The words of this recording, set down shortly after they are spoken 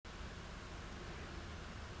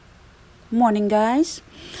Morning, guys.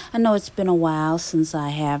 I know it's been a while since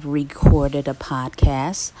I have recorded a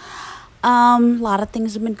podcast. A lot of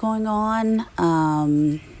things have been going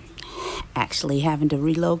on. Actually having to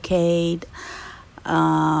relocate,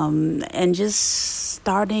 and just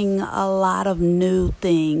starting a lot of new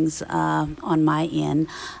things on my end.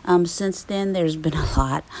 Since then, there's been a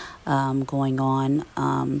lot going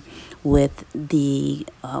on with the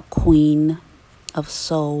Queen of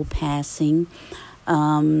Soul passing.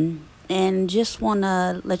 And just want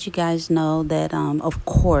to let you guys know that, of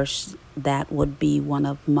course, that would be one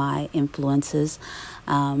of my influences.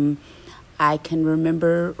 I can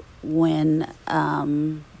remember when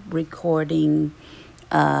recording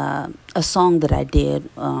a song that I did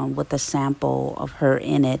with a sample of her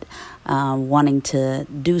in it, wanting to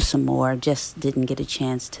do some more. Just didn't get a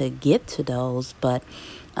chance to get to those, but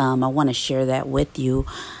I want to share that with you.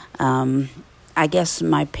 I guess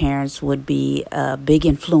my parents would be a big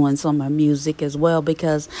influence on my music as well,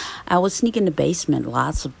 because I would sneak in the basement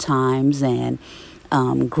lots of times and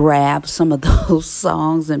grab some of those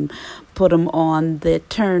songs and put them on the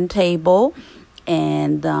turntable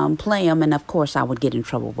and play them. And of course, I would get in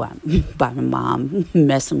trouble by my mom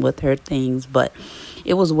messing with her things, but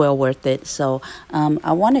it was well worth it. So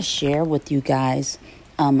I want to share with you guys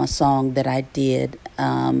a song that I did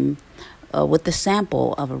with the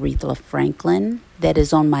sample of Aretha Franklin that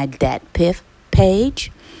is on my Dat Piff page.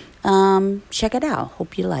 Check it out.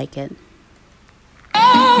 Hope you like it.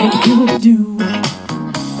 Make it do what it do.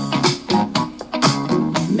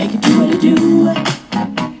 Make it do what it do.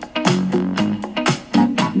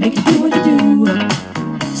 Make it do what it do.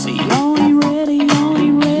 See, y'all ain't ready, y'all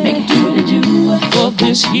ain't ready. Make it do what it do for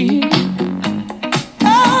this year.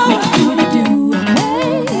 Oh, make it do what it do.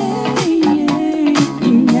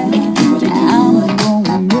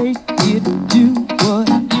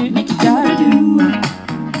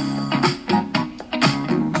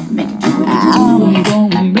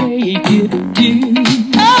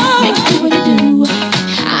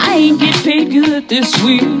 This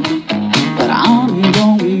week, but I'm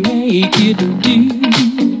gonna make it do.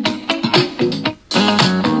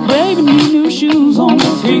 Baby, new shoes on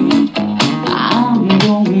my feet, I'm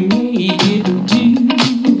gonna make it do.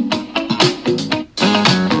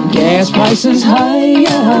 Gas prices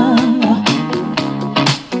higher,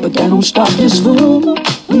 but that don't stop this fool.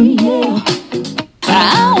 Yeah,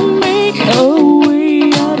 I'll make a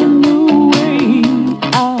way out of no way.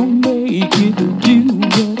 I'll make it do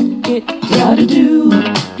what it gotta do.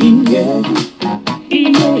 Yeah,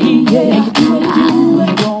 yeah, yeah.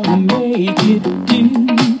 I'm gonna make it do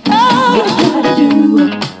what it gotta do.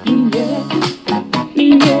 Yeah,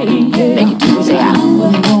 yeah, yeah. Make it do. Say I'm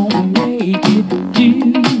gonna make it do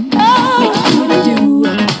what it gotta do.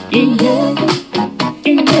 Yeah,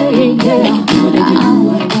 yeah, yeah. I'm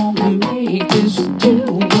gonna make this do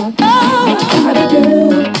what it gotta do.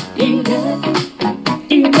 Yeah,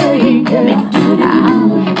 yeah, yeah. I'm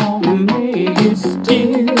gonna make it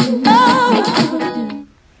still.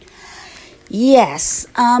 Yes,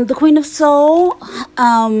 the Queen of Soul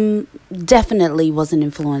definitely was an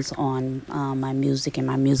influence on my music and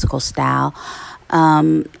my musical style.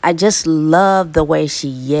 I just love the way she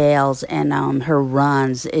yells and her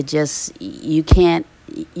runs. It just you can't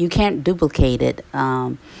duplicate it.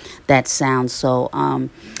 That sound. So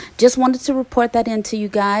just wanted to report that into you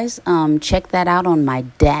guys. Check that out on my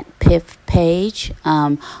Dat Piff page.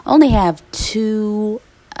 Only have two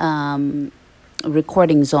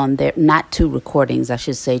recordings on there, not two recordings, I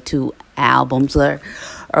should say two albums or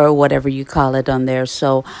whatever you call it on there.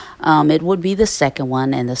 So it would be the second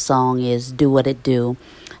one, and the song is Do What It Do.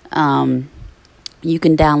 You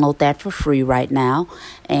can download that for free right now,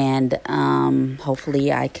 and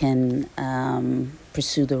hopefully I can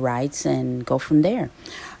pursue the rights and go from there.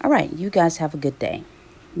 All right, you guys have a good day.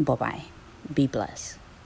 Bye-bye. Be blessed.